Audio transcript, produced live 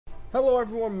Hello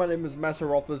everyone, my name is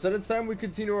Masterofroflness, and it's time we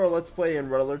continue our Let's Play in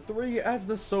Red Alert 3 as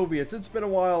the Soviets. It's been a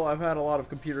while, I've had a lot of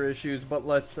computer issues, but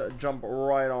let's jump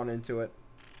right on into it.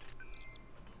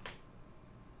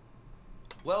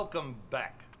 Welcome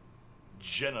back,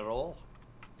 General.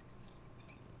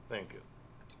 Thank you.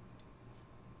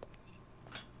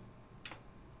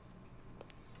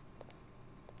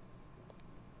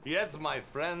 Yes, my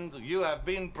friend, you have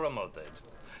been promoted.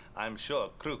 I'm sure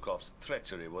Krukov's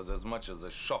treachery was as much as a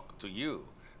shock to you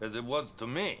as it was to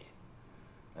me.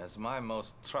 As my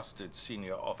most trusted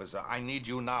senior officer, I need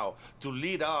you now to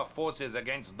lead our forces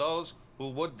against those who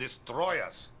would destroy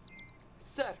us.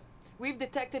 Sir, we've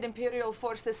detected Imperial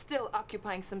forces still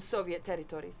occupying some Soviet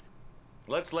territories.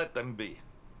 Let's let them be.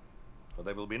 For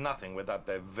they will be nothing without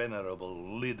their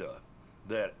venerable leader,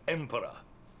 their emperor.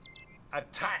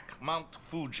 Attack Mount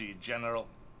Fuji, General.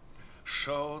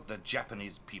 Show the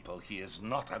Japanese people he is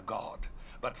not a god,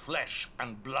 but flesh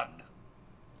and blood.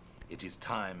 It is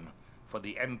time for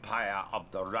the Empire of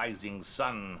the Rising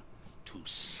Sun to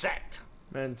set.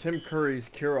 Man, Tim Curry's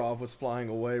Kirov was flying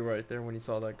away right there when he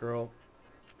saw that girl.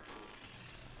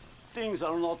 Things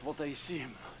are not what they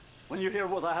seem. When you hear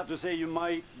what I have to say, you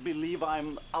might believe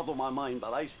I'm out of my mind,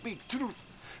 but I speak truth.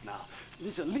 Now,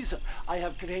 listen. I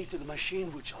have created a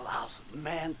machine which allows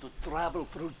man to travel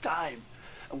through time.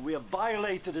 And we have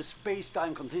violated the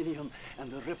space-time continuum,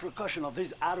 and the repercussion of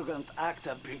this arrogant act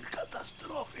have been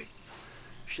catastrophic.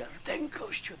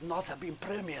 Shardenko should not have been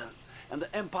premier, and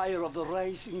the Empire of the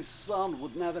Rising Sun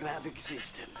would never have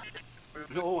existed.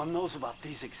 No one knows about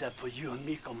this except for you and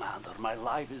me, Commander. My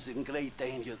life is in great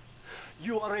danger.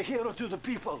 You are a hero to the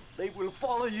people. They will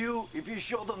follow you if you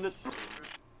show them the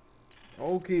truth.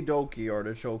 Okie dokie,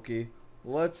 artichoke.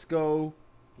 Let's go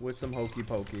with some hokey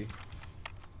pokey.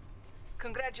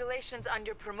 Congratulations on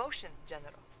your promotion,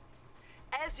 General.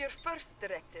 As your first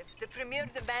directive, the Premier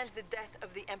demands the death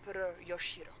of the Emperor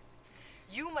Yoshiro.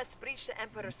 You must breach the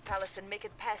Emperor's palace and make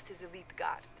it past his elite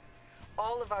guard.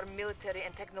 All of our military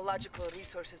and technological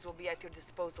resources will be at your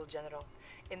disposal, General,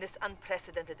 in this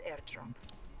unprecedented airdrop.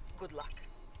 Good luck.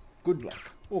 Good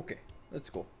luck. Okay, let's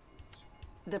go.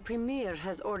 The Premier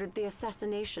has ordered the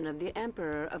assassination of the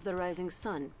Emperor of the Rising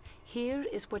Sun. Here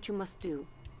is what you must do.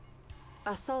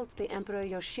 Assault the Emperor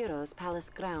Yoshiro's palace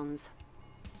grounds.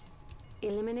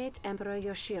 Eliminate Emperor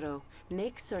Yoshiro.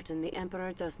 Make certain the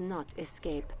Emperor does not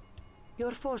escape.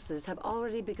 Your forces have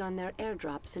already begun their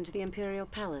airdrops into the Imperial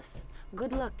Palace.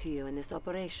 Good luck to you in this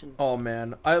operation. Oh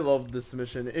man, I love this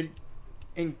mission.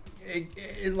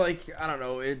 It like, I don't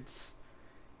know, it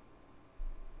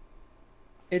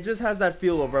just has that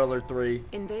feel of Red Alert 3.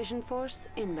 Invasion force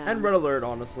inbound. And Red Alert,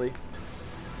 honestly.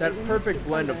 That perfect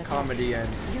blend of comedy and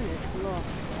units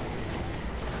lost.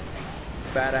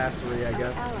 Badassery, I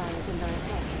guess. Our ally is under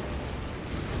attack.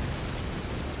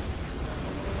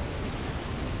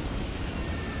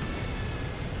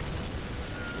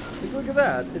 Look at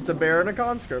that. It's a bear and a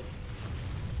conscript.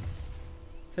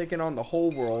 Taking on the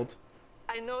whole world.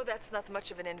 I know that's not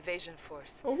much of an invasion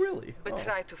force. Oh, really? But Oh.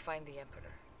 try to find the Emperor.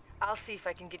 I'll see if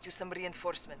I can get you some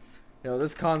reinforcements. You know,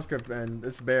 this conscript and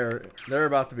this bear, they're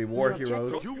about to be war Your objective-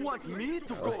 heroes. You want me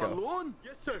to Let's go go. alone?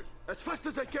 Yes, sir. As fast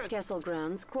as I can. Castle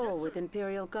grounds crawl with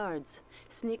Imperial guards.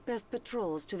 Sneak past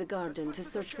patrols to the garden to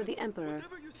search for the Emperor.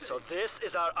 So this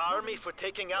is our army for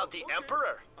taking out the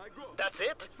Emperor? That's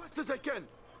it? As fast as I can.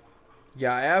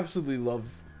 Yeah, I absolutely love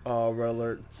Red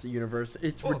Alert's universe.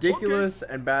 It's Oh, ridiculous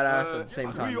and badass at the same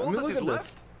are time. we I all mean, that look is at this.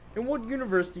 left? In what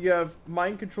universe do you have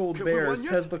mind-controlled Can we bears, run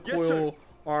yet? Tesla Yes, coil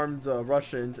armed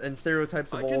Russians, and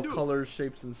stereotypes of I can all do. colors,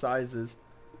 shapes, and sizes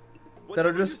that are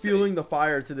Whatever just you say. fueling the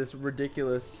fire to this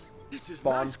ridiculous This is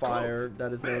bonfire nice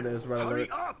that is known as Red Hurry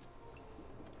Alert. up.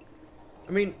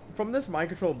 I mean, from this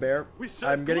mind-controlled bear, We serve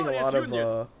I'm getting a lot glorious of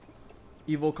union.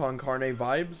 Evil Con Carne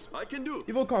vibes. I can do.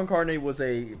 Evil Con Carne was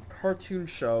a cartoon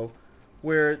show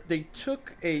where they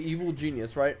took a evil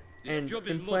genius, right, and job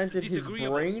is most implanted his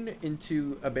disagreeable. brain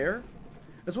into a bear,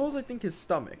 as well as I think his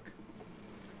stomach.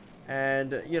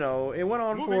 And, you know, it went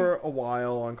on Moving. for a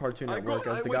while on Cartoon I Network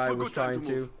go. as I the wait guy for was good time trying to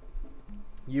to move.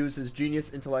 use his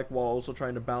genius intellect while also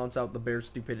trying to balance out the bear's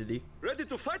stupidity. Ready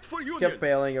to fight for union. Kept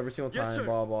failing every single Yes, time, sir.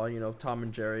 blah blah, you know, Tom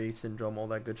and Jerry syndrome, all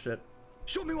that good shit.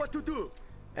 Show me what to do.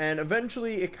 And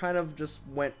eventually it kind of just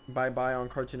went bye-bye on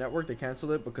Cartoon Network. They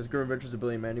canceled it because Grim Adventures of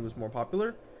Billy and Mandy was more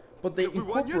popular. But they Have we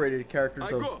won yet? incorporated characters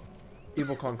I of go.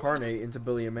 Evil Con Carne into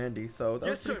Billy and Mandy. So that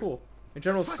Yes, was pretty sir. cool. And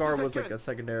General As fast Scar as I was like can. a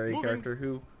secondary Moving. character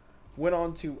who went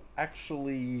on to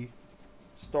actually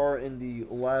star in the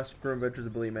last Grim Adventures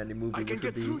of Billy and Mandy movie, I can which would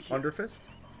get be through here. Underfist.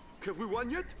 Have we won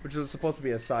yet? which is supposed to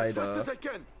be a side, As fast as I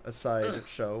can.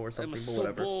 show or I'm something, but so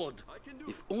whatever. bored. I can do.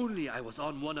 If only I was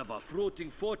on one of our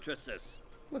floating fortresses.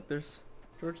 Look, there's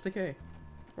George Takei,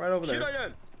 right over Here there. I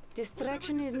am.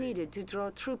 Distraction is needed to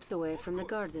draw troops away from the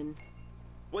garden.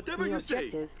 Whatever The you say.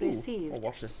 objective Ooh, received. oh,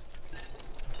 watch this.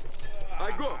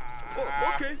 I go.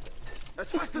 Oh, okay.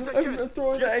 As fast as I I'm can.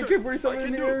 throwing Yes, the sir. AK-47 I can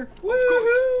in the do. air. Of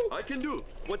Woo-hoo! course. I can do.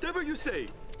 Whatever you say.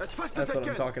 As fast That's as I what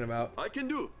can. I'm talking about. I can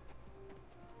do.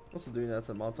 Also doing that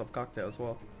to Molotov cocktail as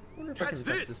well. I wonder if I Catch can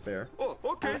attack this. this bear. Oh,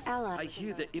 okay. Our ally. I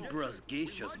hear the Emperor's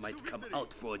geishas might come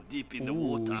out for a dip in the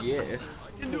Ooh, water.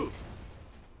 yes. I can do.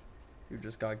 You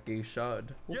just got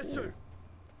geisha'd. Yes, sir.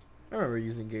 I remember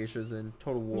using geishas in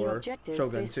Total New War, objective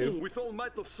Shogun 2. received. With all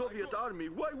might of Soviet army,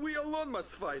 why we alone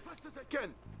must fight? As fast as I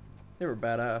can. They were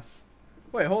badass.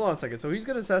 Wait, hold on a second. So he's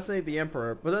gonna assassinate the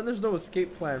Emperor, but then there's no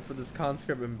escape plan for this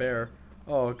conscript and bear.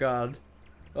 Oh god.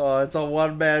 Oh, it's a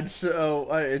one-man show.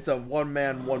 It's a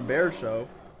one-man, one-bear show.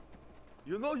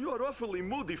 You know you are awfully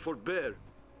moody for bear.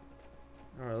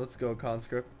 Alright, let's go,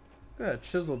 conscript. Look at that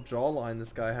chiseled jawline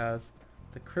this guy has.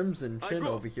 The crimson chin go.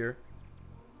 over here.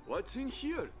 What's in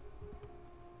here?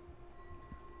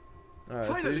 Alright,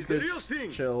 so Finally, he's the gonna real thing.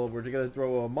 chill. We're gonna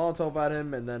throw a Molotov at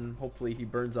him, and then hopefully he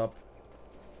burns up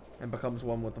and becomes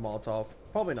one with the Molotov.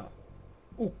 Probably not.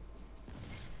 Ooh.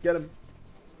 Get him.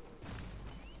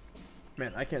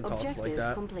 Man, I can't toss Objective like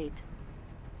that. complete.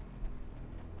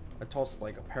 I toss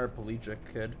like a paraplegic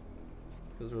kid.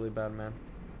 Feels really bad, man.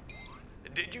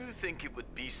 Did you think it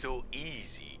would be so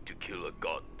easy to kill a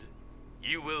god?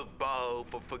 You will bow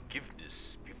for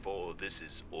forgiveness before this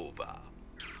is over.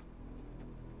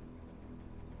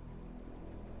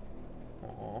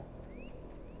 Aww.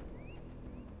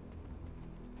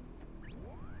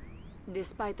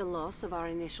 Despite the loss of our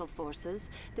initial forces,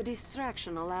 the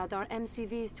distraction allowed our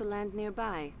MCVs to land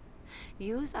nearby.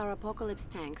 Use our Apocalypse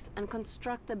tanks and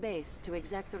construct the base to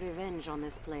exact revenge on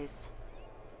this place.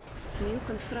 New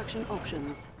construction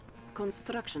options.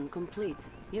 Construction complete.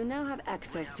 You now have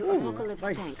access to Ooh, Apocalypse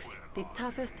nice. tanks, the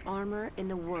toughest armor in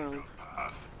the world.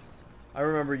 I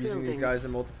remember using these Building. guys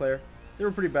in multiplayer. They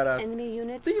were pretty badass. Enemy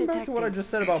units Thinking back detected. to what I just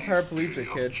said about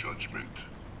paraplegic kid.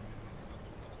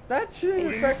 That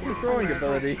shouldn't affect his throwing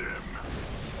ability.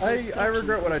 I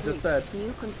regret what I just said.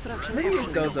 New construction Maybe it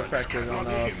options. does affect it on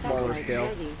a smaller Satellite scale.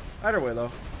 ready. Either way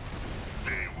though.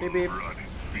 Beep beep.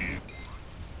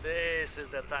 This is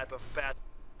the type of bat.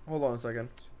 Hold on a second.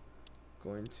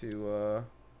 Going to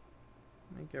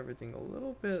make everything a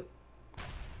little bit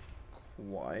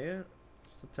quiet.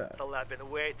 Just a tad. battle I've been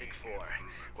waiting for,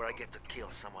 where I get to kill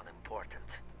someone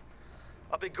important.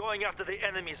 I'll be going after the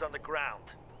enemies on the ground.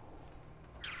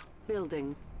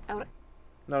 Building. Our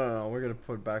No, we're gonna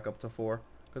put it back up to 4.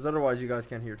 Because otherwise you guys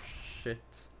can't hear shit.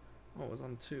 Oh, it was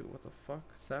on 2. What the fuck?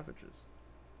 Savages.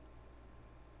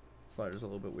 Slider's a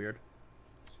little bit weird.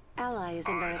 ally is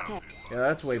under attack. Yeah,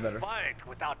 that's way better. Fight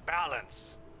without balance.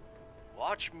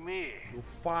 Watch me. You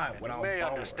fight And without you may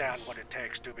balance. understand what it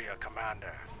takes to be a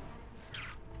commander.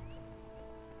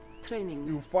 Training.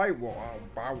 You fight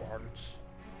without balance.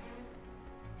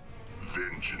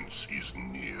 Vengeance is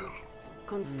near.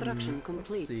 Construction Let's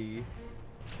complete. see.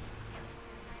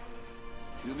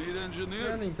 You need Yeah, I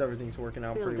engineer? think everything's working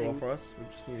out pretty well Building. for us. We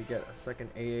just need to get a second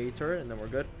AA turret and then we're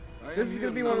good. I This am is going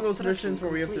to be here one of now. those missions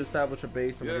where we have to Construction establish a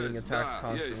base and we're getting Yes, attacked da,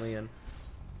 constantly yes. and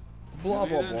blah You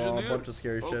blah need blah, a engineer? bunch of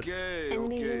scary shit. Okay,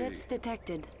 Enemy okay. units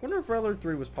detected. I wonder if Raider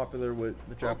 3 was popular with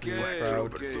the Japanese Okay,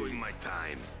 crowd. okay. Doing my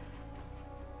time.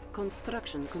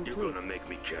 Construction You're complete. gonna make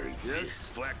me carry Yes? this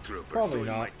flak trooper. Probably doing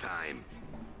not. my time.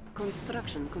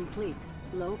 Construction complete.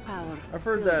 Low power. I've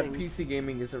heard that Building. PC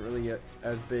gaming isn't really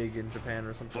as big in Japan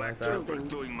or something like Flak that. trooper Building.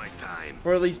 doing my time.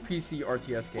 Or at least PC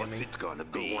RTS What's gaming. it gonna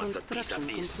be? Construction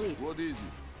complete. What is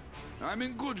it? I'm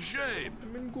in good shape.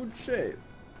 I'm in good shape.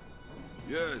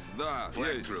 Yes, da,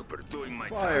 Flak yes. trooper doing my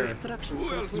Fire. time. Construction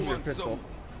Who else complete. wants pistol.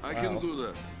 some? I Wow. can do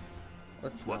that.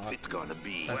 Let's What's not. it gonna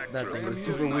be? That thing trooper is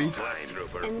doing super my weak. Flak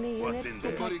trooper. Enemy What's units in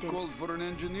there? Somebody detected. called for an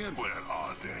engineer? Where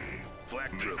are they?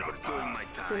 Flak trooper doing my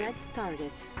time. Select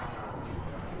target.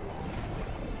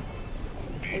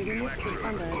 A unit is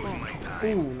under attack.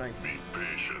 Ooh, nice.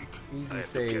 Patient. Easy I have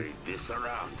to save. carry this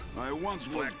around. I once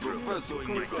was Flak trooper professor. doing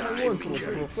my Construction I once time. was a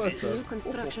complete. professor. New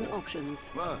construction options.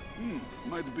 Ah,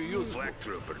 might be useful. Flak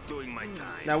trooper doing my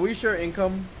time. Now we share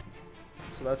income,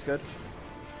 so that's good.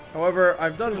 However,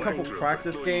 I've done a couple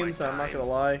practice games, I'm not gonna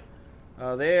lie.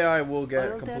 The AI will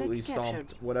get Oil completely derrick captured.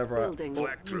 stomped, whatever, Building.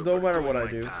 Flak trooper no matter what doing I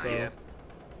my do, time. so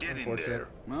Get in unfortunate.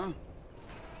 there. Huh?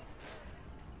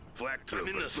 Flak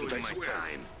trooper doing my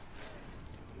time.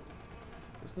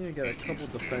 Just need to get a couple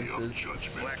defenses.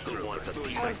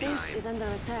 Our base is under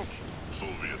attack.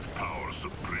 Soviet power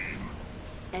supreme.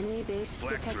 Enemy base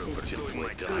detected.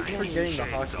 We're getting the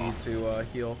hockey to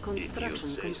heal.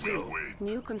 Construction complete.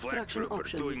 New construction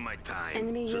options.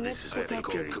 Enemy units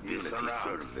detected. Community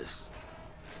service.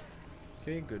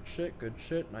 Okay, good shit, good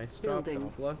shit. Nice job,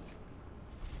 God bless.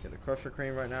 Get a crusher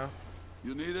crane right now.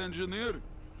 You need engineer?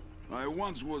 I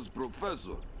once was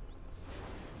professor.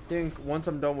 I think once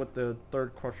I'm done with the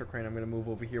third crusher crane, I'm going to move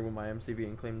over here with my MCV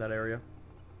and claim that area.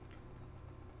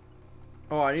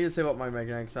 Oh, I need to save up my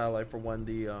magnetic satellite for when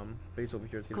the base over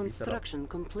here is going to be set up. Construction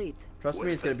complete. Trust me,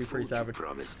 it's going to be pretty savage.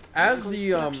 As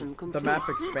the map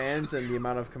expands and the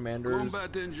amount of commanders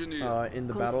in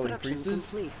the battle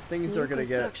increases, things are going to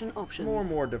get more and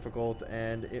more difficult,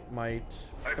 and it might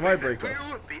break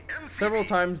us. Several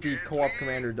times the co-op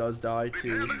commander does die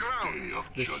to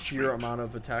the sheer amount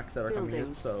of attacks that are coming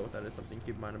in, so that is something to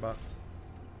keep in mind about.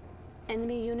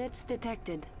 Enemy units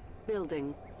detected.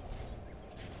 Building.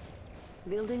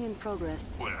 Building in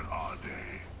progress. Where are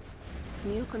they?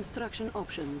 New construction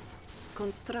options.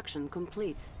 Construction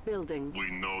complete. Building.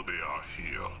 We know they are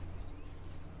here.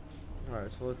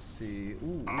 Alright, so let's see.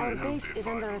 Ooh. Our base is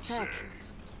under attack.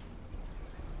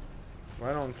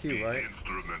 Right on cue, right?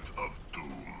 Instrument of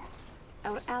doom.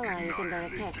 Our ally is under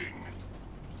attack.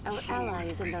 Our ally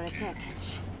is under attack.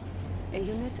 A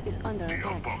unit is under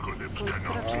attack.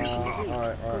 Construction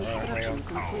complete. Construction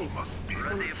complete.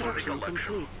 Construction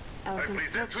complete. Our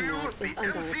construction yard is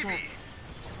under attack.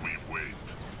 We wait.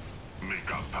 Make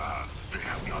a path. They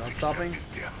have not stopping.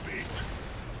 their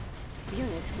fate.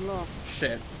 Unit lost.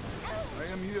 Shit.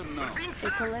 I am here now.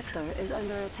 A collector is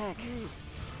under attack.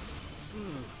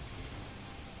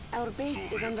 Our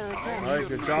base is under attack. Alright,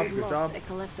 good job, We've good lost job. a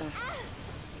collector.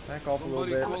 Back off a little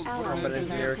bit. Combat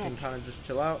engineer can kind of just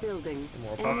chill out. Building.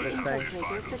 More Enemy apocalypse tanks.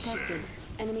 infiltrator detected.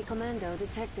 Enemy commando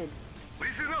detected.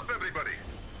 Listen up, everybody.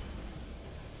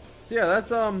 So yeah,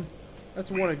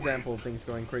 that's one example of things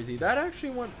going crazy. That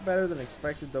actually went better than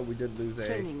expected, though we did lose a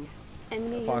Training.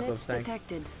 Enemy apocalypse units tank.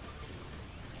 detected.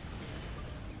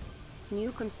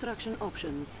 New construction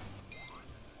options.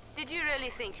 Did you really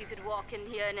think you could walk in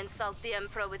here and insult the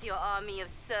Emperor with your army of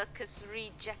circus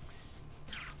rejects?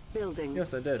 Building.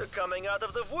 Yes, I did. They're coming out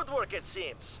of the woodwork, it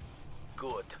seems.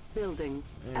 Good. Building.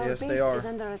 And Our yes, base they are. is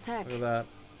under attack. Look at that.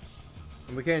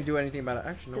 And we can't do anything about it.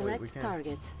 Actually, no, wait, Select we can.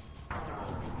 target.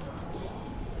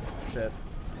 Shit.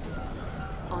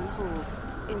 On hold.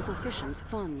 Insufficient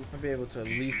funds. I'll be able to at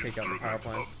least take out the power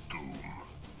plants. Doom.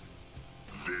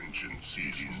 Vengeance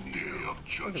seizes day of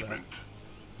judgment.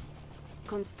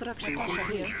 Construction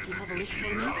here. You have a list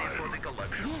for me?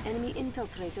 Enemy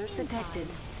infiltrator detected.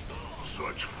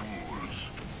 Such fools.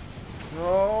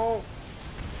 No.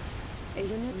 A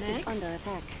unit is under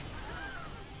attack.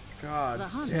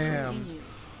 God damn.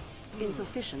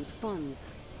 Insufficient funds.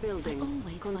 Building.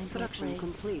 Construction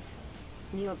complete.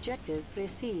 New objective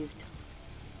received.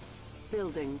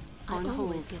 Building. On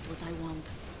hold. Get what I want.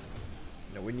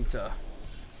 No, we need to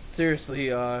seriously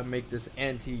make this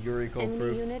anti-Yuriko Enemy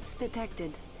proof. units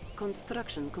detected.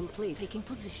 Construction complete. Taking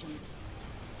position.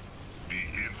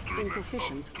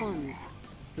 Insufficient funds.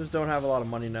 Just don't have a lot of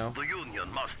money now. The Union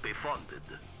must be funded.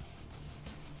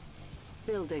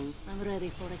 Building. I'm ready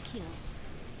for a kill.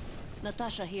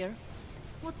 Natasha here.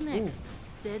 What next?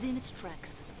 Dead in its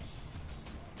tracks.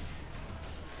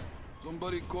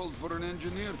 Somebody called for an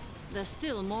engineer? There's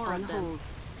still more On of them. hold.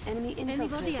 Enemy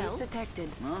Anybody infiltrator else? detected.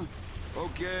 Huh?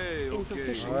 Okay, okay.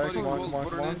 Insufficient Alright, Somebody come on, called come on, for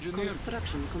come an on. engineer?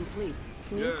 Construction complete.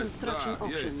 New Yes, construction yes.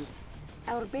 options.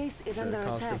 Our base is Sure, under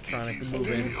constant attack. trying to A move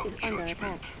in. unit is under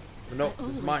attack. But no, I this is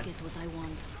always mine. get what I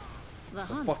want. The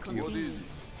hunt fuck you. What is continues. it?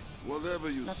 Whatever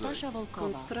you Natasha say. Volkova.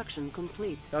 Construction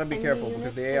complete. Gotta be Enemy careful because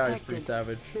units the AI is detected. pretty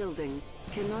savage. Building.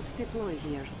 Cannot deploy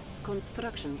here.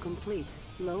 Construction complete.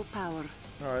 Low power.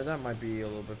 Alright, that might be a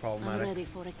little bit I'm problematic. ready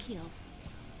for a kill.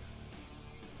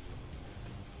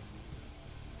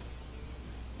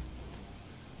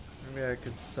 Maybe I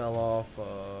could sell off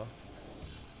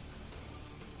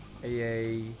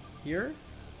AA here?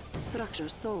 Structure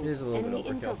sold. It is a little Enemy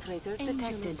bit overkill. infiltrator Angel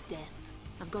detected. of death.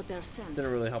 I've got their scent.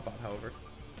 Didn't really help out, however.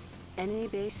 Enemy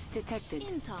base detected.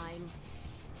 In time.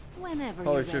 Whenever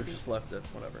Probably you're should have ready. just left it.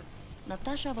 Whatever.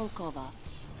 Natasha Volkova.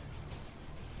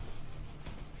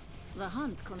 The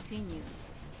hunt continues.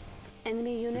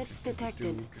 Enemy units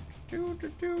detected.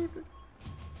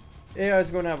 AI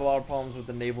is going to have a lot of problems with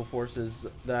the naval forces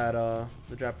that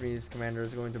the Japanese commander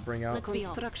is going to bring out. Let's be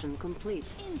off. Construction complete.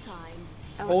 In time.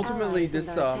 Our Ultimately, ally is this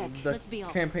under attack. the Let's be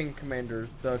off. campaign commander,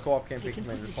 the co-op campaign Taking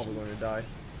commander, is probably position. going to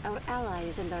die. Our ally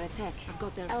is under attack. I've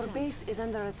got their Our scent. base is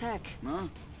under attack. Huh?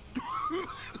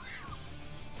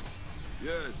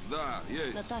 Yes, that,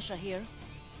 yes. Natasha here.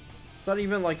 It's not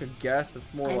even like a guess.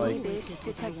 It's more like base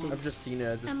detected. I've just seen it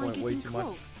at this Am I point way getting too much.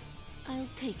 close? I'll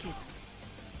take it.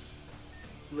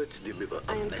 Let's deliver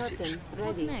I a am message. Captain. What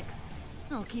Ready. next?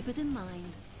 I'll keep it in mind.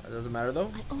 It doesn't matter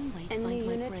though. I always Enemy find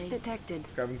my units prey. detected.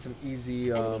 Grabbing some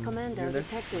easy Enemy commando units,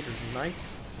 detected. which is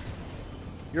nice.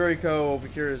 Yuriko over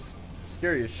here is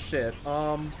scary as shit.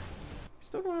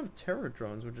 Still don't have terror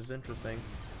drones, which is interesting.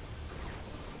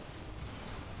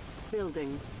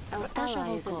 Building. Our Natasha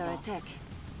ally is under Volkova. attack.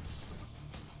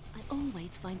 I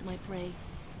always find my prey.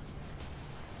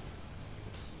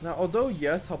 Now, although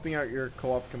yes, helping out your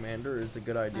co-op commander is a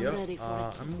good idea, ready for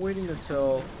it. I'm waiting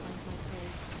until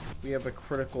we have a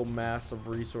critical mass of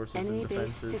resources Enemy and base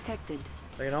defenses detected.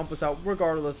 that can help us out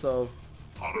regardless of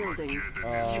Building.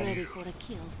 Ready for a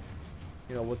kill.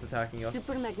 you know what's attacking us.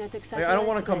 Super magnetic Like, satellite. I don't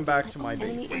want to come ready. back to my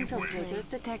Enemy base. infiltrator I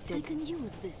detected. can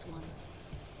use this one.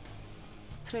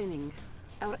 Training.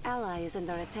 Our ally is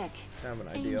under attack. I have an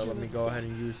idea. Let me go ahead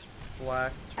and use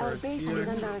flak Our turrets base here. is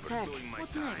under attack.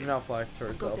 What next? Not flak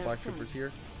turrets, Got their flak scent. troopers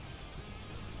here.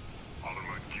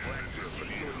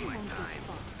 You won't get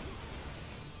far.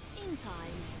 In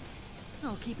time.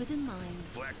 I'll keep it in mind.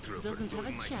 Doesn't have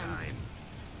a chance.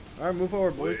 Alright, move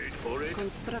forward, boys.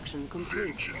 Construction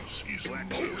complete. Vengeance is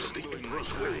most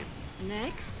impressive.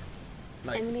 Next.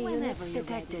 Nice. Enemy Whenever units you're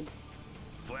detected.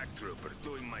 Flak trooper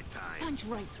doing my time. Punch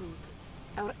right through.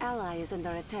 Our ally is under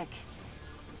attack.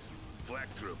 Flak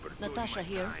trooper Natasha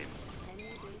here.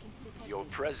 Your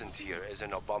presence here is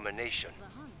an abomination.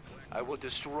 I will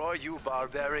destroy you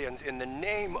barbarians in the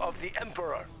name of the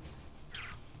Emperor.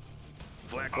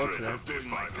 Flak I trooper have the doing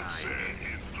my final time.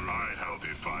 say. I have the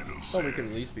final Thought we say. could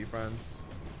at least be friends.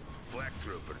 Flak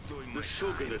trooper doing The my time.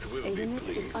 Shogunate will A be unit is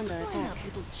pleased. under Line attack. up,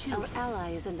 little chill. Our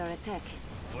ally is under attack.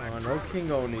 No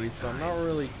King Oni, so I'm not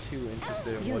really too interested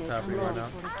in what's Units happening right now.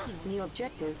 lost. For a kill. New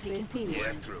objective Taking received.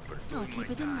 position. Flak trooper I'll doing my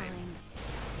keep it in time. mind.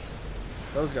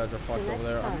 Those guys are fucked Select over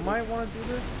there. I target. might want to do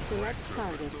this. Select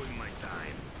target. Doing my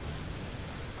time.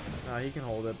 Nah, he can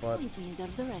hold it, but Point me in their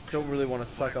direction. don't really want to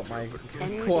suck up my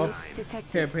Enemy co-op base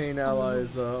detected. campaign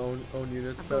allies' own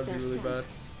units. I've That would got be their really bad.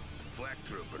 scent. Flak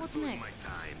trooper What doing next? my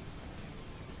time.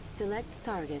 Select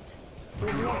target.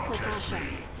 We've lost Natasha.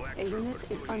 A unit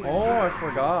is under Oh, I attack.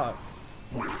 forgot.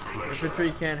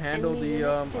 Infantry can't handle Enemy the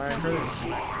units Iron detected. Herd.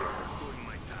 Doing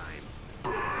my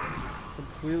time.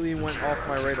 Completely went off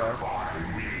my radar.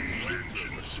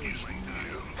 Vengeance is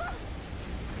near.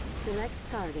 Select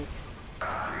target.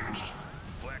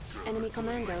 Flak trooper. Enemy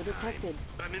commando detected.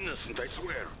 I'm innocent, I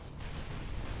swear.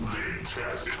 The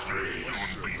test may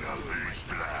soon be a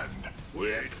wasteland.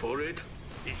 Wait for it.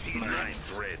 Is he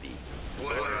Next ready.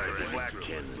 Flak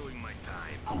cannon. doing my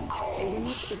time. A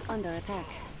unit is under attack.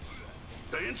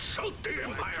 They insult the Flak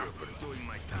Empire. trooper doing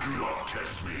my Do time. not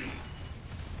test me.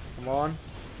 Come on.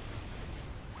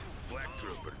 Flak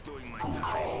trooper doing my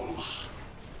time.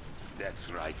 That's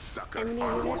right, sucker. Enemy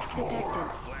units detected.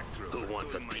 Flak trooper Who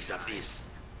wants a doing my piece of time. this?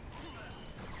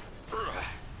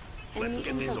 Enemy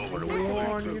get this over infiltrator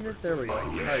One detected. unit. There we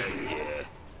go. Nice. Yeah.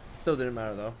 Still didn't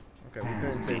matter though. Okay, we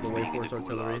couldn't save the way force Speaking of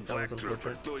artillery. That Flak was trooper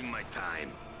unfortunate. doing my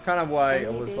time. Kind of why I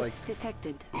Enemy was like base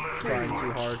detected. trying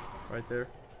too hard right there.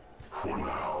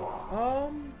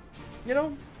 You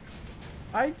know,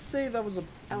 I'd say that was a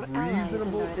Our ally is under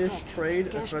reasonable-ish attack.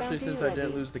 trade, Cash especially bounty since I didn't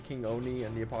ready. lose the King Oni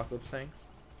and the Apocalypse tanks.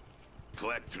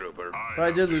 Flak trooper. But I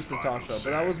have did the lose final Natasha, say. but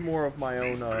that was more of my Be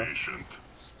own patient.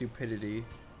 stupidity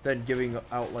than giving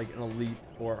out like an elite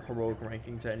or heroic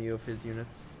ranking to any of his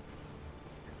units.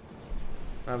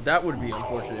 That would be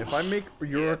unfortunate. If I make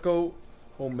Yuriko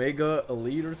Omega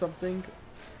Elite or something,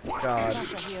 God.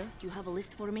 Natasha here. Do you have a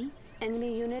list for me?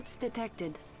 Enemy units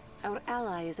detected. Our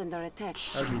ally is under attack.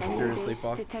 That'd be Enemy seriously base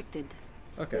fucked. detected.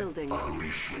 Okay. Building.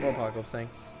 More Apocalypse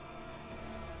tanks.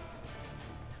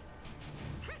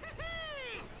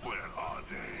 Where are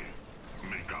they?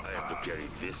 Make up I have to carry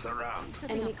this around.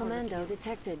 Setting Enemy up for the commando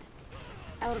detected.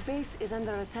 Our base is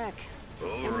under attack. All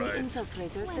Enemy right.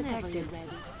 infiltrator Whenever detected. you're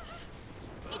ready.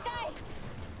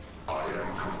 Always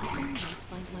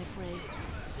find my prey.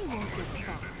 You won't get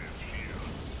far.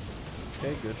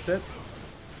 Okay, good shit.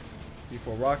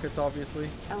 Before rockets, obviously.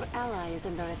 Our ally is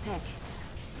under attack.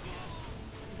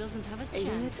 Doesn't have a A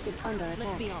unit chance. is under Let's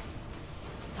attack. be off.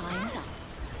 Time's up.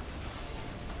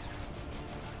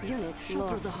 Unit Shoot through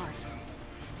lost. the heart.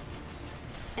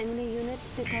 Enemy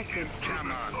units detected.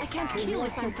 Come on. I can't We kill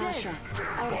lost if I'm dead. Natasha.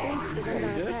 Our base is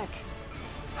under did? attack.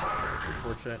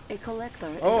 Unfortunate. A collector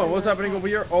is Oh, under what's happening attack. over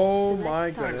here? Oh Select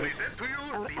my target. goodness.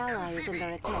 Our ally is under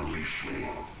attack.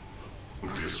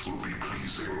 This will be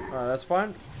pleasing. Alright, that's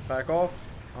fine. Back off.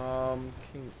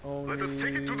 King Let us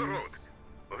take it to the road. Oni's.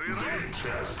 They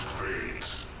test fate.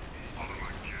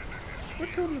 What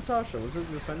killed Natasha? Was it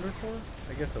the Defender Corps?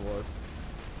 I guess it was.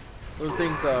 Those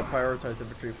things prioritize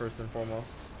infantry first and foremost.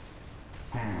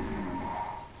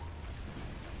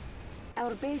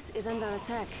 Our base is under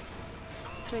attack.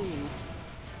 Training.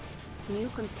 New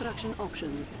construction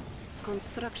options.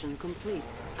 Construction complete.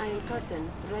 Iron Curtain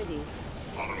ready.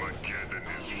 Armageddon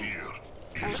is here.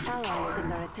 Our ally is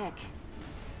under attack.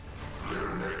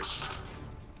 They're next.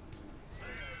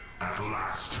 At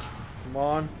last. Come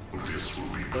on. This will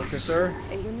be Focus her.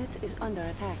 A unit is under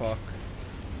attack. Fuck.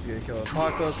 She's gonna kill an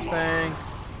Apocalypse Thing.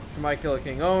 She might kill a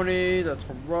King Oni. That's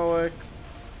heroic.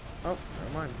 Oh,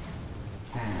 never mind.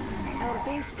 Our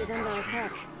base is under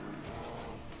attack.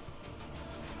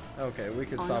 Okay, we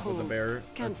can On stop with the hold. bear.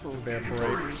 Cancelled. Bear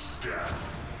parade.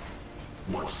 death.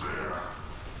 What's there?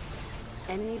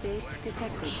 Enemy base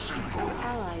detected. Our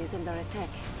ally is under attack.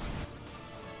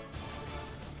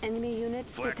 Enemy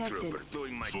units detected.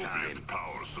 doing my Soviet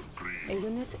power supreme. A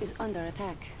unit is under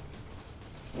attack.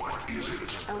 What is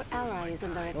it? Our ally is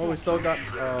under attack. Oh, we still got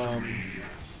a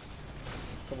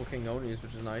couple King Onis,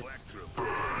 which is nice.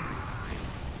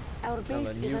 Our And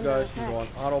base then is you under guys can attack. go on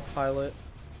autopilot,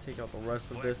 take out the rest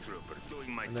of this,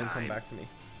 and then come back to me.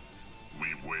 We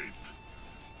wait.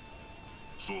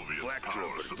 Soviet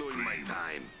power supreme.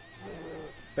 time.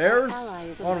 Bears, Ally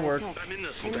is under onward. attack. I'm in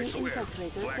this Enemy I swear.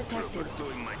 infiltrator Black detected. Trooper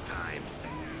doing my time.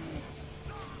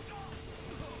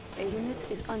 A unit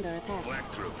is under attack.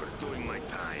 Black Trooper doing my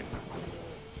time.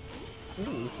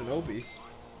 Ooh, Shinobi.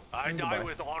 I Goodbye. die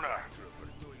with honor.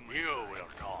 You will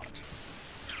not.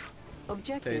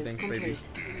 Objective Okay, thanks, complete. baby.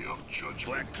 Day of judgment.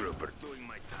 Black Trooper doing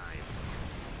my time.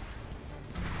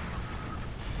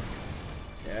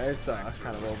 Yeah, it's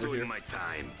kind of over here. my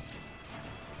time.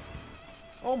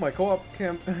 Oh, my co-op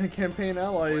campaign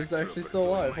ally is actually still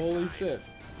alive. Holy shit.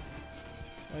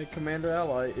 My commander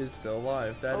ally is still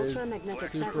alive. That is Ultramagnetic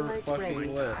super satellite fucking ready.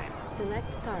 lit.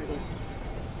 Select target.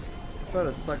 Try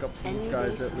to suck up these Enemy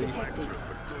guys base at least. detected.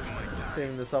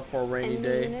 Saving this up for a rainy Enemy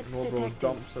day. units An orbital detected.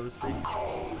 dump, so to speak.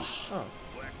 Oh,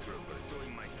 Black Trooper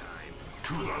doing my time.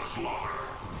 To the slaughter.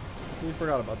 we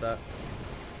forgot about that.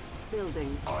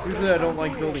 Building. Usually I don't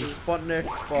like building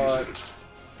Sputniks, but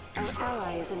Our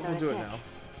ally is under we'll do it attack. now.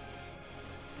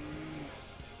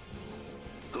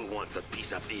 Who wants a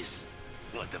piece of this?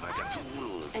 What have I got to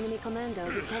lose? Enemy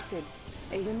commando detected.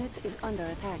 A unit is under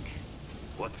attack.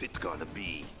 What's it gonna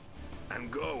be? I'm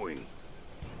going.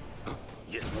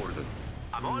 Yes, Warden.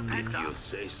 I'm on if you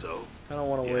say so. I don't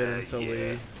want to wait Yeah, until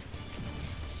yeah. we...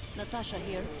 Natasha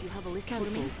here. You have a list for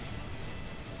Cancelled. me?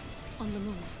 On the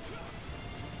move.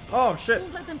 Oh shit!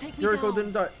 Don't let them take me Yuriko down.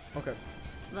 didn't die. Okay.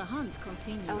 The hunt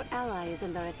continues. Our ally is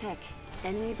under attack.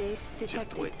 Enemy base Just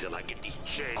detected. wait till I get these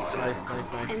chains on. Nice,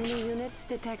 nice, nice. Enemy units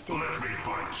detected. Let me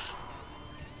fight.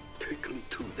 Take me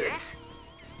to this.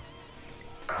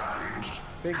 And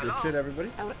Okay, good shit, everybody.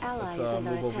 Our ally Let's is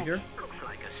under move over attack. here. looks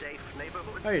like a safe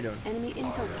neighborhood. How you doing? Enemy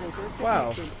infiltrator detected.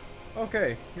 Wow.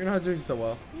 Okay, you're not doing so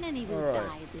well. Many will Alright.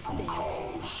 die this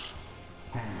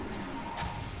day.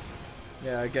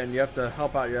 Yeah, again, you have to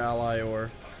help out your ally or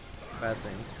bad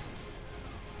things.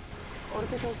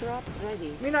 Orbital drop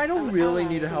ready. I mean, I don't Our really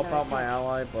ally need to is help under out my attack.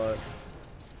 ally, but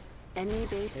Enemy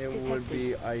base it detected. would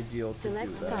be ideal to do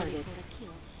Select that. target. For a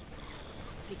kill.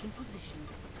 Taking position.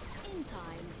 In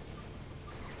time.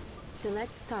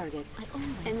 Select target. I always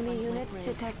Enemy find my units prey.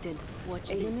 detected.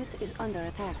 Watch A this. unit is under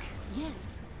attack.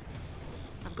 Yes.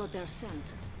 I've got their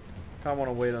scent. I want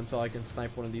to wait until I can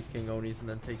snipe one of these King Onis and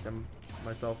then take them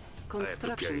myself.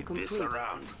 Construction complete.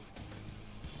 around.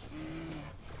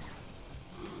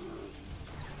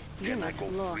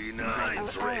 Unit lost.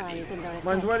 Our ally is under attack.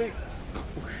 Mine's ready.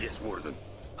 Yes, Warden.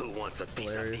 Who wants a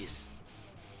piece Hilarious. of this?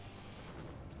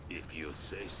 If you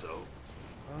say so.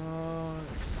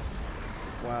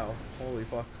 Wow. Holy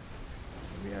fuck.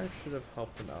 Maybe I should have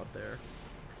helped him out there.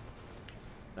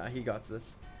 Nah, he got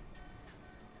this.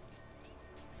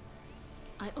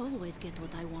 I always get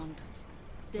what I want.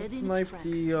 Dead Let's in snipe its tracks.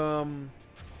 the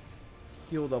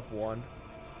healed up one.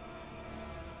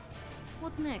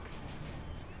 What next?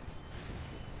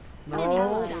 Enemy No.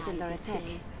 ally is under This attack.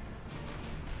 day.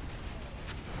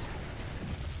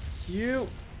 You.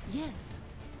 Yes.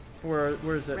 Where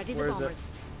is it? Ready Where the is it? bombers.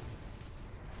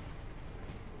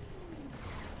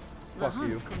 The Fuck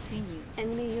hunt you. continues.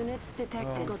 Enemy units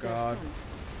detected. Oh, Got their God. scent.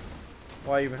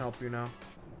 Why even help you now?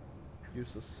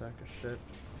 Useless sack of shit.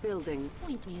 Building.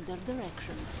 Point me in their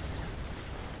direction.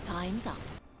 Time's up.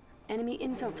 Enemy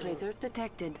infiltrator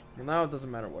detected. Well, now it doesn't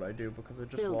matter what I do because I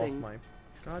just lost Building. my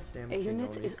goddamn A King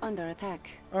unit Onis. is under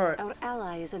attack. Alright. Our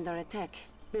ally is under attack.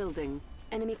 Building.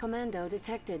 Enemy commando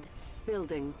detected.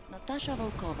 Building. Natasha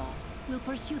Volkova will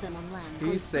pursue them on land.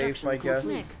 He's safe, I guess.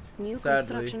 Next, new Sadly.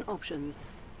 construction options.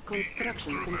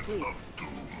 Construction complete.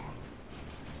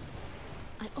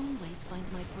 I always find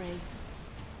my prey.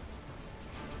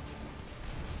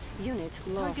 Unit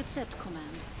lost. Target set,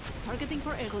 command. Targeting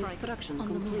for airstrike. Construction On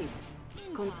the move.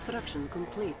 complete. Construction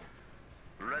complete.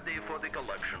 Ready for the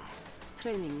collection.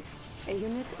 Training. A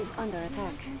unit is under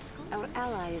attack. Our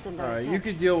ally is under Alright, attack. you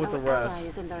could deal with Our the rest. ally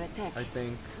is under attack. I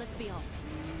think. Let's be off.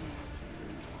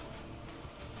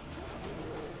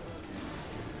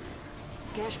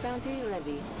 Cash bounty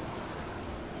ready.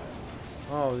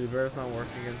 Oh, the bear's not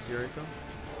working against Yuriko.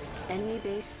 Enemy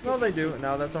base. No, they do.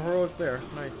 Now that's a heroic bear.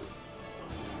 Nice.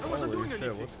 I wasn't Holy doing shit,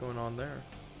 anything. what's going on there?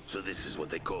 So this is what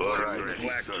they call Alright,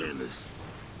 black service.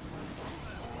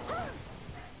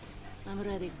 I'm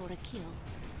ready for a kill.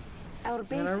 Our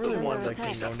base Man, I really is want under that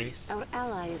attack. King Oni. Our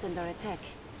ally is under attack.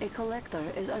 A collector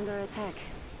is under attack.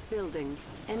 Building.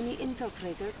 Enemy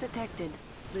infiltrator detected.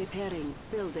 Repairing.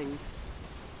 Building.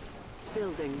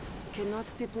 Building. Cannot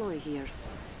deploy here.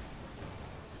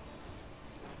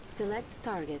 Select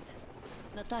target.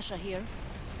 Natasha here.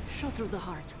 Shot through the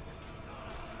heart.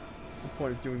 What's the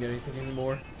point of doing anything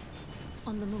anymore?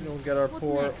 On the move. We don't get our What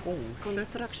poor. next? Oh shit!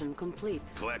 Construction complete.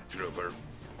 Black trooper.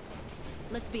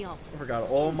 Let's be off. I forgot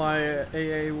all my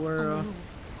AA On were the move.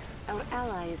 Our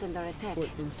ally is under attack. put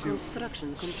into Construction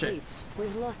complete. shit.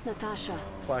 We've lost Natasha.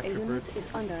 Flak A unit troopers. is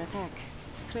under attack.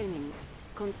 Training.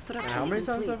 Construction How many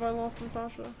times complete. have I lost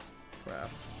Natasha? Crap.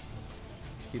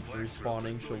 She keeps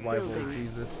respawning. She'll rival Building.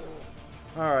 Jesus.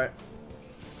 All right.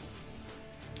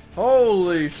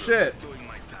 Holy shit! Doing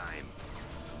my time.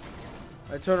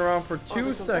 I turn around for 2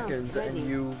 Orbital seconds dump and ready.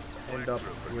 you end up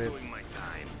with. Doing my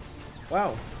time.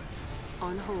 Wow.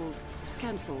 On hold.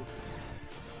 Cancelled.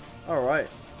 All right.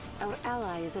 Our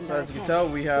ally is under So as you attack. can tell,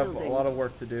 we have Building. a lot of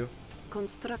work to do.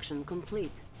 Construction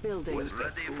complete. Building. Where's that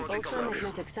Ready for food? the collection.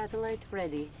 Ultramagnetic satellite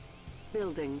ready.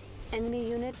 Building. Enemy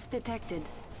units detected.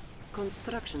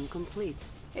 Construction complete.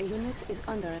 A unit is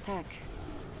under attack.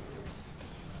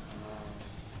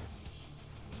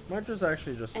 Might just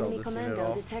actually just sell Enemy this unit commando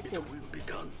off. detected. Will be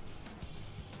done.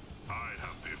 I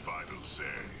have the final say.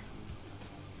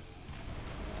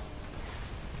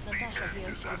 Natasha end here.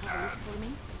 is Have at a list hand. for me?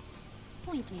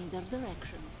 Point me in their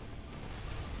direction.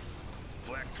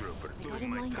 Black trooper. I got Doing him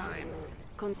my lined up. time.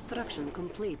 Construction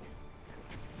complete.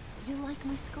 You like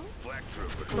my scope? Black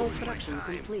trooper. Doing my Construction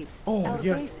time. complete. Oh, Our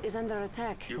yes. base is under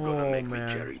attack. You're gonna Oh, make man.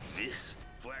 me carry this?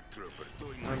 Black trooper.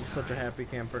 Doing my I'm such a happy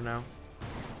camper now.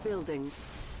 Building.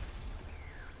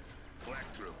 Black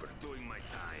trooper. Doing my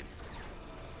time.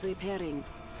 Repairing.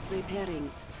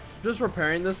 Repairing. Just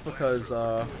repairing this because Doing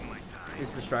my time.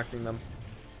 it's distracting them.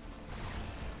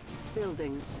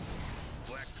 Building.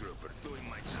 Black trooper. Doing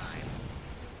my time.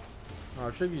 Oh,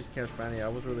 I should have used Cash Bounty. I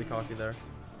was really cocky there.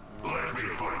 Black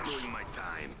trooper. Doing my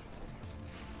time.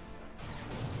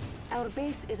 Our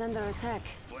base is under attack.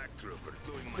 Black trooper.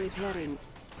 Doing my Repairing.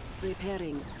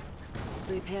 Repairing.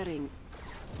 Repairing.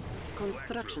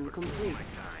 Construction complete.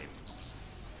 time.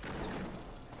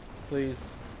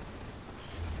 Please.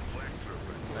 Black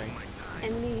trooper. Doing my Thanks. time.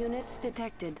 Enemy units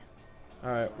detected.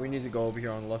 Alright, we need to go over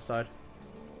here on the left side.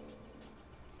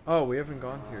 Oh, we haven't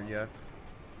gone here yet.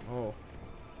 Oh.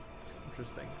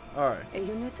 Interesting. Alright. A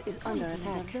unit is under Point me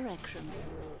in attack. their direction.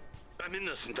 I'm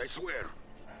innocent, I swear.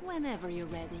 Whenever you're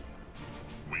ready.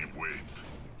 We wait.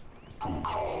 Who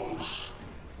calls?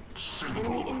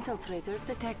 Enemy infiltrator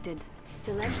detected.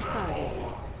 Select target.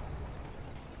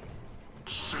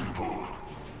 Simple.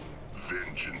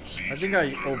 Vengeance I think I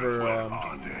easy, over, but um,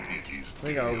 on it is I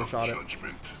think I day of overshot it.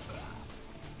 judgment.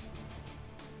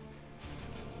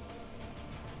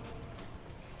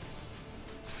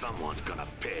 Someone's gonna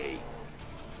pay.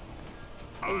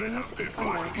 A I unit have the is under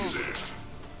final attack. say.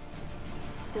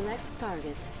 Select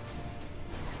target.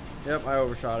 Yep, I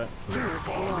overshot it. Unit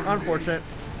lost. Unfortunate.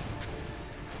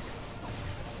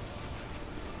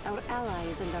 Our ally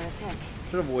is under attack.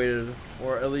 Should have waited,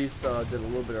 or at least did a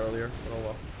little bit earlier. But oh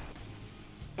well.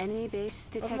 Enemy base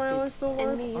my detected. ally still alive?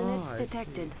 Enemy units Ah, I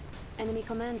detected. Enemy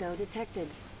commando detected.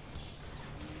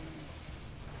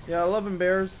 Yeah, 11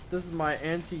 bears. This is my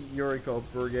anti-Yuriko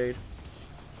brigade.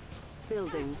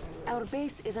 Building. Our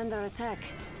base is under attack.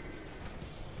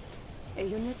 A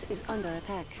unit is under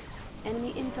attack.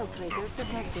 Enemy infiltrator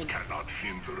detected. Cannot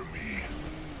hinder me.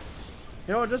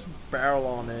 You know what? Just barrel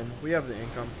on in. We have the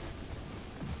income.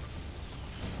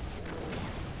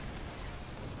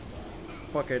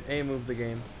 Fuck it. A move the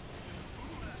game.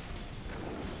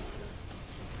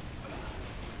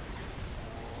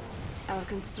 Our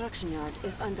construction yard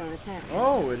is under attack.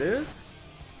 Oh, it is?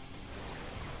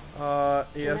 Yes,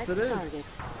 Select it is. target.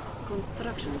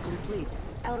 Construction complete.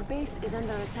 Our base is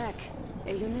under attack.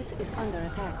 A unit is under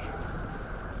attack.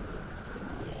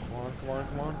 Come on, come on,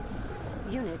 come on.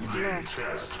 Unit lost.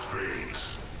 Test phase.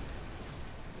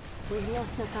 We've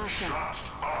lost Natasha.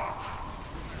 Oh,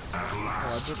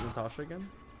 I put Natasha again?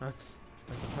 That's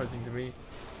surprising to me.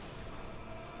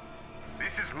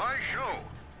 This is my show.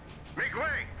 Make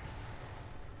way.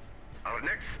 Our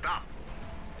next stop.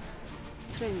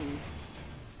 Training.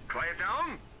 Quiet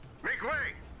down. Make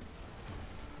way.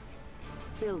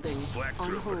 Building.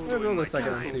 On hold. We'll build a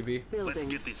second Cancelled. MTV. Building.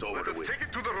 Let's get this over Let us with. take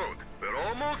it to the road. We're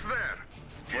almost there.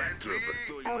 Flag trooper,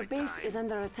 doing Our my base time. is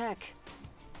under attack.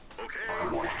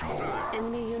 Okay.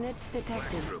 Enemy units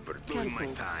detected. Trooper, doing my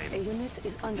Cancelled. time. A unit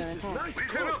is under attack. Nice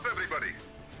Listen call. up, everybody.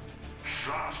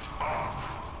 Shut up.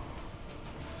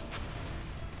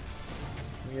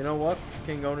 You know what?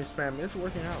 King Oni spam is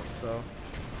working out, so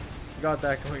we got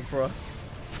that going for us.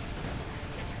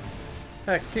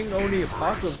 Heck, King Oni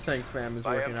Apocalypse Tank spam is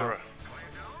My working Emperor, out.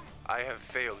 I have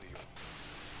failed you.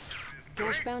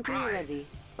 Cash bounty ready.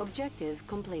 Objective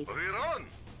complete. We're on.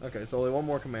 Okay, so only one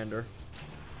more commander.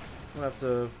 I'm gonna have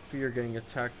to fear getting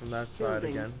attacked from that side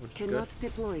Building. again, which is Cannot good.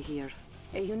 deploy here.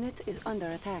 A unit is under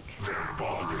attack.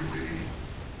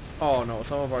 Oh no,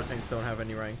 some of our tanks don't have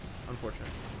any ranks. Unfortunate.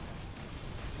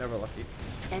 Never lucky.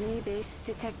 Enemy base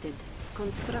detected.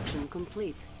 Construction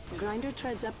complete. Grinder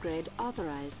treads upgrade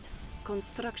authorized.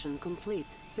 Construction complete.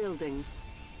 Building.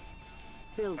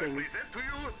 I Building. present to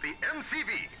you the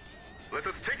MCV. Let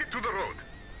us take it to the road.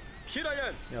 Here I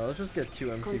am. Yeah, let's just get 2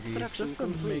 MCVs Construction just to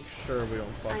complete. make sure we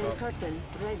don't fuck Iron up. curtain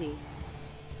ready.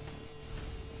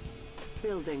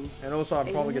 Building. And also, I'm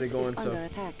A probably gonna unit go is into under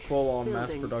attack. full-on mass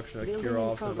Building. production of Building in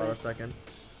Kirovs in about a progress. second.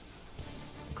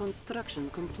 Construction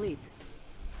complete.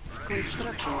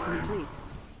 Construction complete.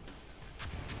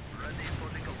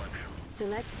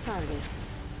 Select target.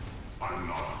 I'm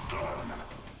not done.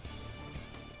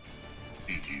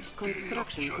 It is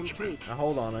Construction day of judgment. complete. Now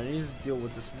hold on, I need to deal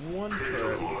with this one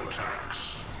turret. Critical attacks.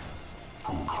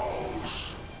 Who calls?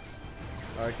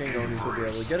 Alright, King Onis will be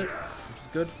able to get it, which is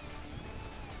good.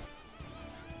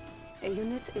 A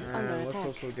unit is And under let's attack.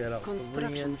 also get out 3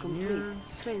 Construction complete. engineers.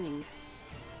 Training.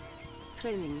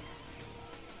 Training.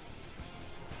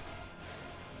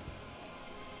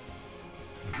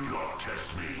 Do not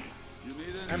test me.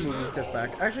 And move these guys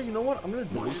back. Actually, you know what? I'm gonna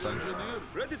delete them.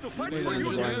 Ready to fight Leave for them in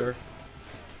the you. grinder.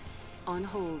 On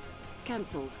hold.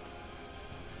 Cancelled.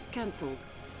 Cancelled.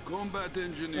 Combat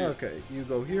engineer. Okay, you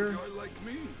go here. Guy like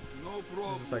me, no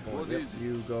problem. There's the second one. What Yep, is it?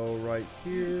 you go right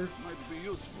here, Might be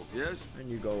useful. Yes. and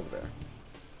you go over there.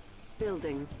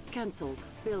 Building. Cancelled.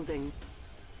 Building.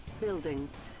 Building.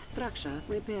 Structure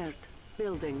repaired.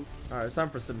 Building. Alright, it's time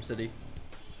for SimCity.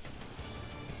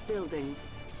 Building.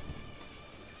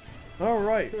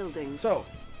 Alright, Building. so,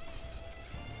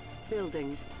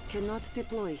 Building. Cannot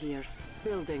deploy here.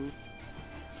 Building.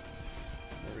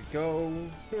 there we go.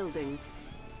 Building.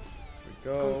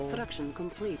 There we go. Construction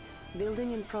complete.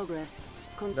 Building in progress.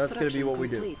 That's Construction gonna be what we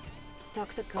do. complete.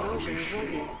 Toxic corrosion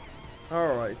ready.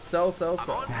 Alright, sell, sell,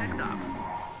 sell.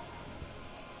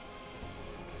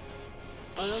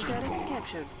 Oil derrick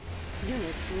captured.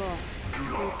 Unit lost.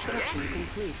 Construction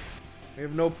complete. We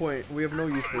have no point, we have no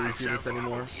use for these units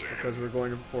anymore, because we're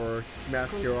going for mass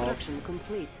cure-offs. Construction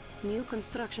complete. New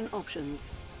construction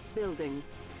options. Building.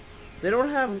 They don't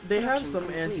have, they have Construction some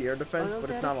complete. anti-air defense, Oil but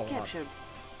it's not a derrick lot. captured.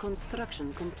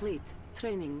 Construction complete.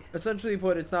 Training. Essentially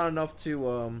put, it's not enough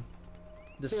to,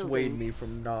 dissuade Building. me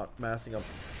from not massing up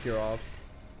cure-offs.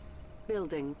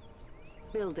 Building.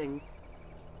 Building.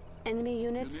 Enemy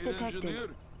units You need detected. engineer?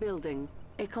 Building.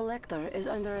 A collector is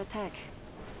under attack.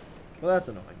 Well, that's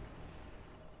annoying.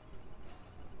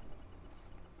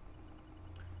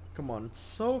 Come on, it's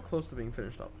so close to being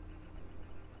finished up.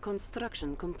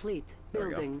 Construction complete. There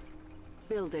we go. Building.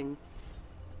 Building.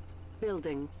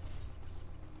 Building.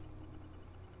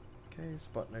 Okay,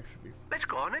 Sputnik should be... Let's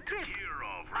go on a trip.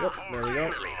 Yep, there we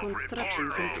go. Construction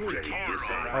complete.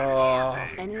 Oh,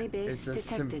 Enemy base it's a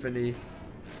detected. symphony.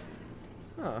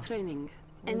 Huh. Training.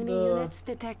 Where'd Enemy the units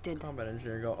detected. Combat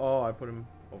engineer go? Oh, I put him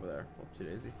over there. Whoopsie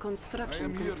daisy. I Construction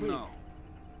am here complete. now.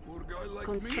 Poor guy like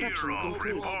Construction me.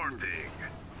 complete.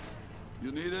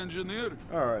 You need engineer?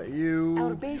 Alright, you...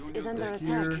 Our base is under back attack.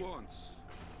 here. Once.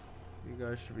 You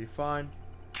guys should be fine.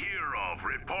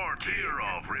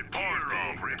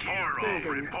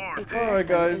 Building. A Alright collector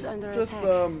guys, is under just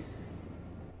attack.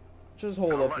 just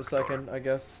hold up a second, I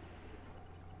guess.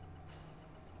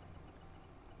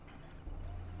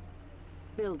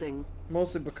 Building.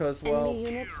 Mostly because, well, Enemy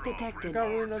units I detected. got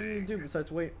really nothing to do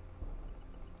besides wait.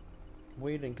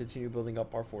 Wait and continue building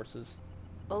up our forces.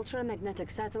 Ultramagnetic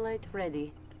satellite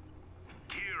ready.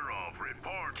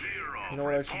 You know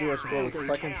what I should do? I should go to the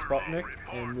second Sputnik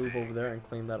and move over there and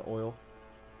claim that oil.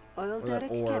 Oil Or that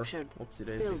derrick ore. captured. Whoopsie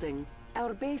daisy. Building.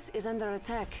 Our base is under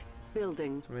attack.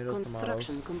 Building. Tomatoes,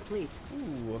 Construction tomatoes. complete.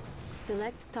 Ooh.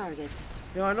 Select target.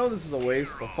 You know, I know this is a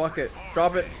waste, but fuck it.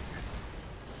 Drop it.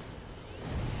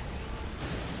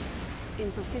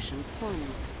 Insufficient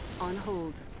funds. On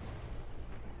hold.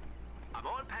 I'm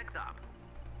all packed up.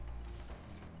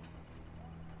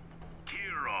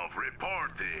 Kirov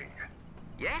reporting.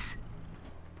 Yes?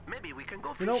 Maybe we can go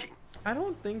You fishing. know, I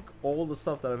don't think all the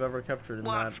stuff that I've ever captured in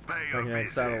that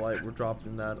magnetic satellite were dropped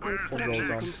in that Construction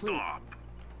dump. complete.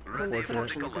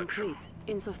 Construction complete.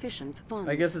 Insufficient funds.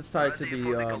 I guess it's tied to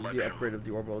the upgrade of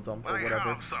the orbital dump or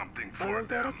whatever. Oil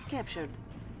derrick captured.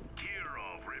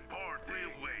 Kirov report.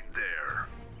 We'll wait there.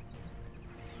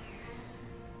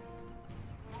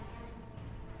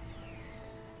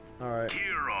 Alright.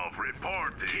 Kirov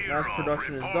reporting. Mass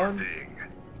production is done.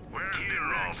 Where's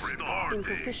Kirov reporting?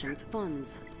 Insufficient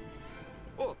funds.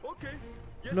 Oh, okay.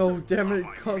 Yes, No, sir. damn it,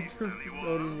 conscript.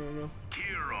 No.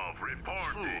 Kirov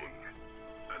reporting.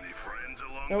 Any friends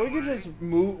along Now we could just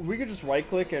move. We could just right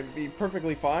click and be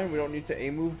perfectly fine. We don't need to A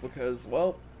move because,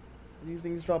 well, these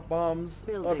things drop bombs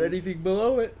on Building. anything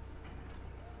below it,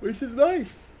 which is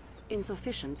nice.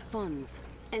 Insufficient funds.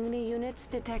 Enemy units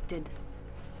detected.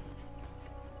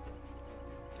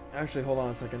 Actually, hold on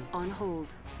a second. On hold.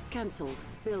 Cancelled.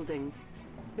 Building.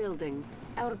 Building.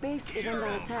 Our base is under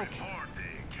attack.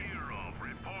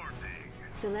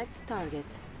 Select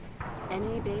target.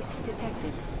 Enemy base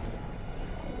detected.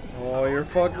 Oh, you're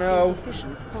fucked now.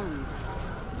 Insufficient funds.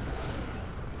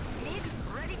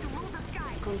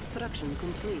 Construction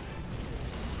complete.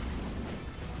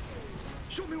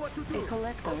 Show me what to do. A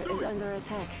collector is under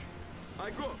attack. I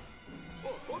go.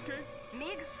 Oh, okay.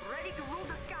 MiG, ready to rule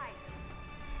the skies.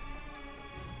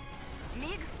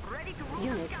 MiG, ready to rule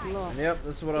Unit the skies. lost. Yep,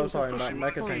 this is what I was talking about.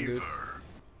 Insufficient Mecha Tengus. funds.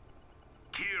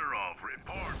 Kirov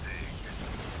reporting.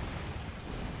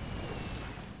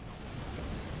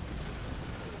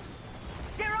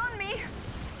 They're on me.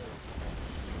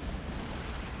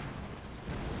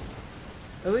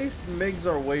 At least MiGs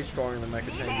are way stronger than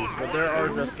Mecha Tengus, but there are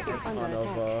just a ton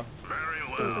of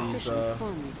these Insufficient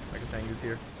funds. Mecha Tengus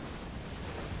here.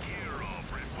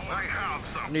 I have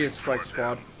I something need a strike for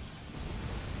squad. them.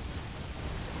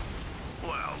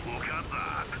 Well, look at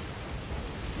that.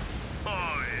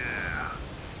 Oh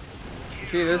yeah.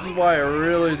 See, this is why I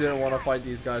really didn't want to fight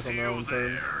these guys on their own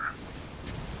terms.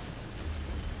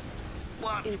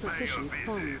 Insufficient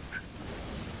funds.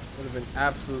 Would have been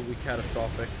absolutely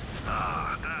catastrophic.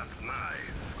 Ah, that's nice.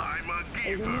 I'm a A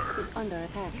unit keeper. is under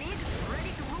attack.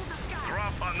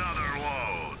 Drop another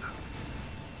load.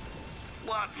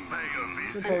 Let's pay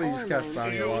a Should visit. probably use cash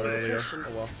bounty a lot earlier. location.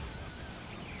 Oh well.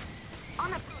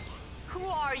 Who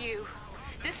are you?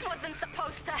 This wasn't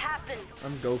supposed to happen.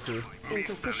 I'm Goku.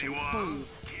 Insufficient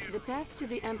funds. The path to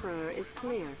the Emperor is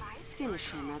clear. Finish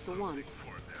him at once.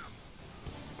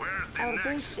 Where's the Our next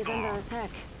base is stop? under attack.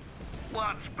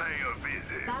 Let's pay a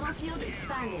visit. Battlefield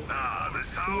expanded. Ah, the New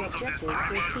sounds of this objective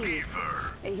I'm a received.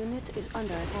 keeper. A unit is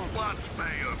under attack. Let's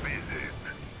pay a visit.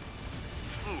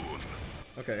 Soon.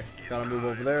 Okay, gotta move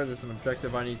over there. There's an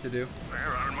objective I need to do. Where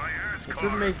are my ass It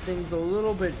should make things a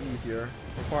little bit easier.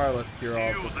 Require less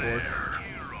Kirovs, of course.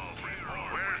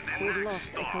 We've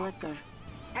lost a collector.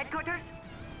 Headquarters?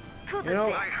 You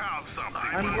know, I have something.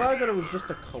 I'm glad that it was just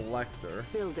a collector,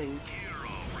 Building.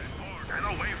 Get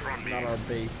away from me. not our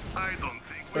base. I don't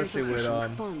think. Especially with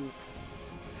Insufficient funds.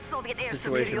 Soviet air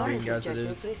situation superiority. being as it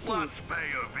Objective is. Let's received. pay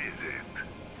a visit.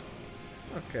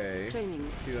 Okay. Training.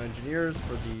 2 engineers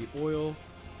for the oil.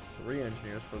 3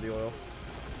 engineers for the oil.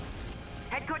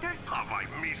 Headquarters? Have I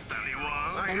missed anyone?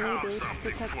 I Enemy have base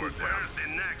something detected. for them. Where's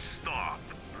the next stop?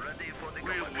 Ready for the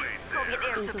We'll wait Soviet there.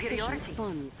 air Insufficient superiority.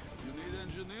 funds. You need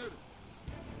engineer?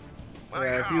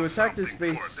 Yeah, if you attack this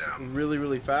base really,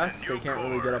 really fast, they can't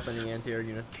really get up any anti-air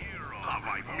units. Have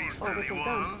I missed Orbital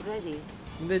anyone? dump ready.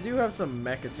 And they do have some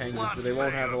Mecha Tengus, but they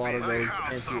won't have a lot of those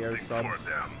anti-air subs.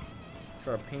 Which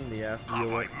are a pain in the ass to deal Have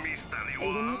I with. missed A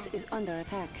anyone? unit is under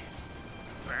attack.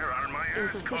 Where are my ass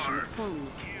Insufficient cards?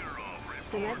 funds.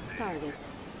 Select target.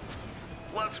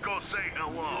 Let's go say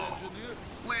hello.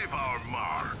 Leave our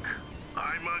mark.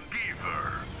 I'm a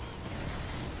giver.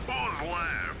 Who's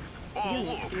left? Oh, Unit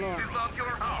look, lost. he's at your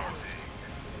house.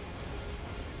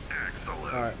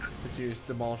 Excellent. Alright, let's use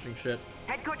demolishing shit.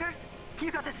 Headquarters? You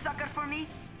got a sucker for me?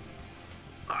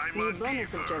 I'm New a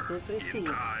bonus giver. objective received.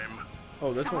 In time.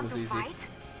 Oh, this Someone one was to easy. fight?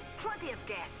 Plenty of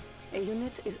gas. A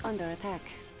unit is under attack.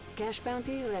 Cash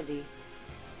bounty ready.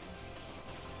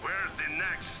 Where's the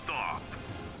next stop?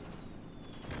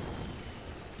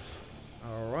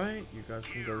 Alright. Alright, you guys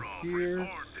can go here.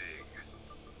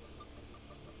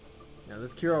 Yeah,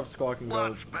 this Kirov squad can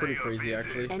go pretty crazy,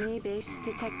 actually. Enemy base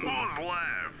detected.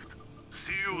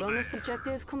 Bonus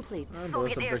objective complete.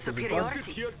 Bonus objective is done.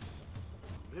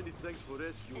 Many thanks for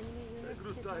rescue. I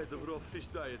grew tired of raw fish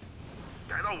diet.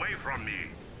 Get away from me.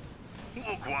 Look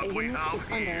A what we unit have is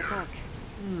under here. attack.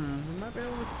 We might be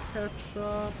able to catch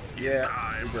up.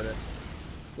 Yeah, we did it.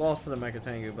 Lost to the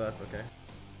Mechatangu, but that's okay.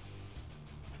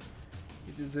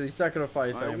 It is a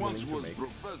sacrifice I am willing once to was make.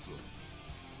 professor.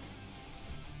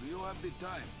 Do you have the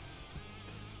time?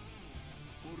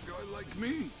 For a guy like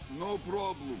me, no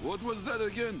problem. What was that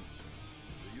again?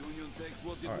 The Union takes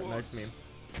what it wants. Alright, nice meme.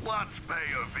 Let's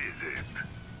pay a visit.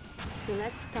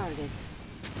 Select target.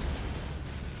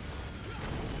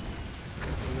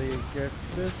 Hopefully it gets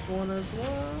this one as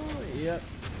well. Yep.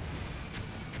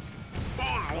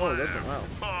 Oh, that's a wow.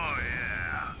 Oh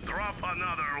yeah. Drop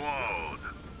another load.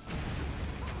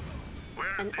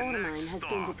 Where's An the ore next mine has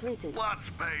stop? been depleted. Let's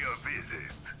pay a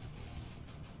visit.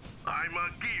 I'm a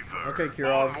giver. Okay,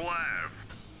 Kirov.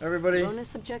 Everybody,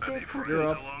 Bonus objective complete. you're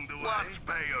up. Let's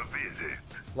pay a visit.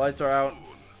 Lights are out.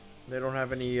 They don't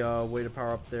have any way to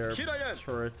power up their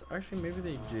turrets. Actually, maybe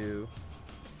they do.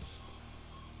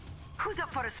 Who's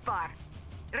up for a spar?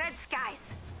 Red skies.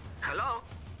 Hello?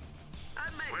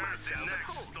 Where's the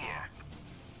next stop?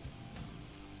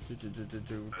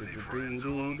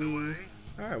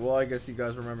 Alright, well, I guess you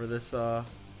guys remember this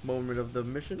moment of the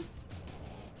mission.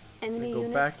 Enemy Go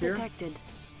units back here. detected.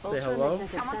 Say hello.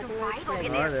 Ultramagnetic satellites ready.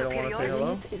 Alright, they don't want to say hello.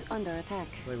 Unit is under attack.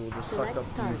 Maybe we'll just Select suck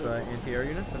up these target. anti-air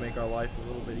units to make our life a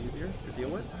little bit easier to deal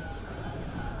with.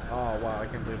 Oh wow, I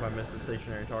can't believe I missed the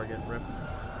stationary target. Rip.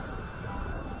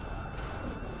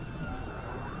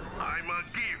 I'm a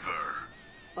giver.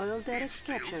 Oil derrick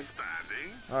captured.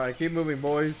 Alright, keep moving,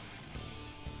 boys.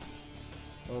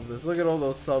 Love this. Look at all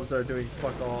those subs that are doing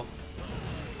fuck all.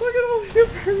 Look at all the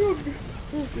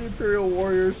Imperial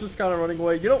warriors just kind of running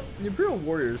away. You know, the Imperial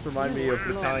warriors remind me of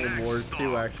Battalion Wars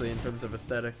too, actually, in terms of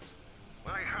aesthetics.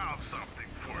 I have something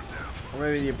for them. Or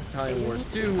maybe the Battalion Wars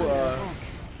 2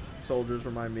 soldiers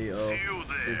remind me of the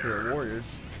Imperial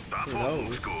warriors. Who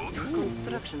knows?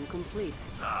 Construction complete.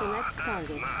 Select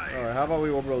target. Alright, how about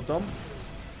we orbital dump?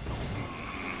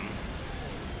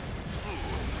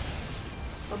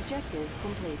 Objective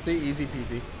complete. See, easy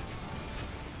peasy.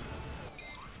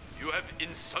 You have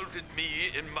insulted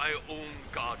me in my own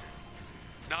garden.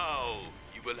 Now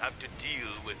you will have to deal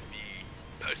with me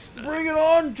personally. Bring it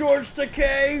on, George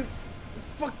Takei!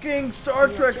 Fucking Star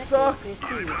Trek sucks!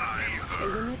 A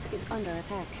unit is under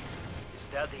attack. Is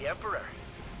that the Emperor?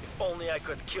 If only I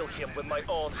could kill him with my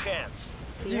own hands.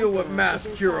 Deal with mass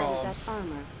That Kirovs!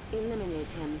 armor. Eliminate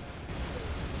him.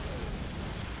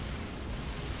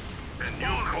 And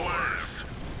you'll coerce.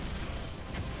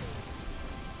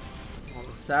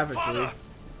 Savagely. Father!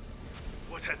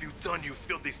 What have you done, you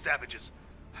filthy savages?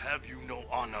 Have you no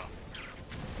honor?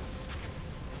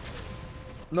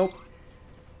 Nope.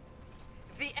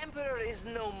 The Emperor is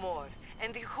no more,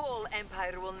 and the whole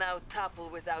Empire will now topple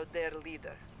without their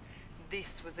leader.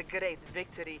 This was a great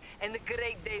victory, and a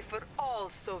great day for all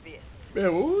Soviets.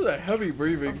 Man, what was that heavy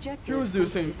breathing? She was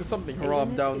doing something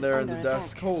haram down there in the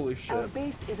desk. Holy shit. Our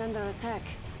base is under attack.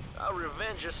 Our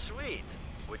revenge is sweet.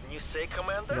 Wouldn't you say,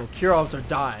 Commander? No, Kirovs are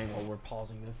dying while we're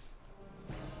pausing this.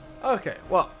 Okay,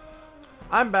 well,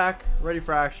 I'm back, ready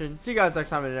for action. See you guys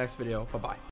next time in the next video. Bye-bye.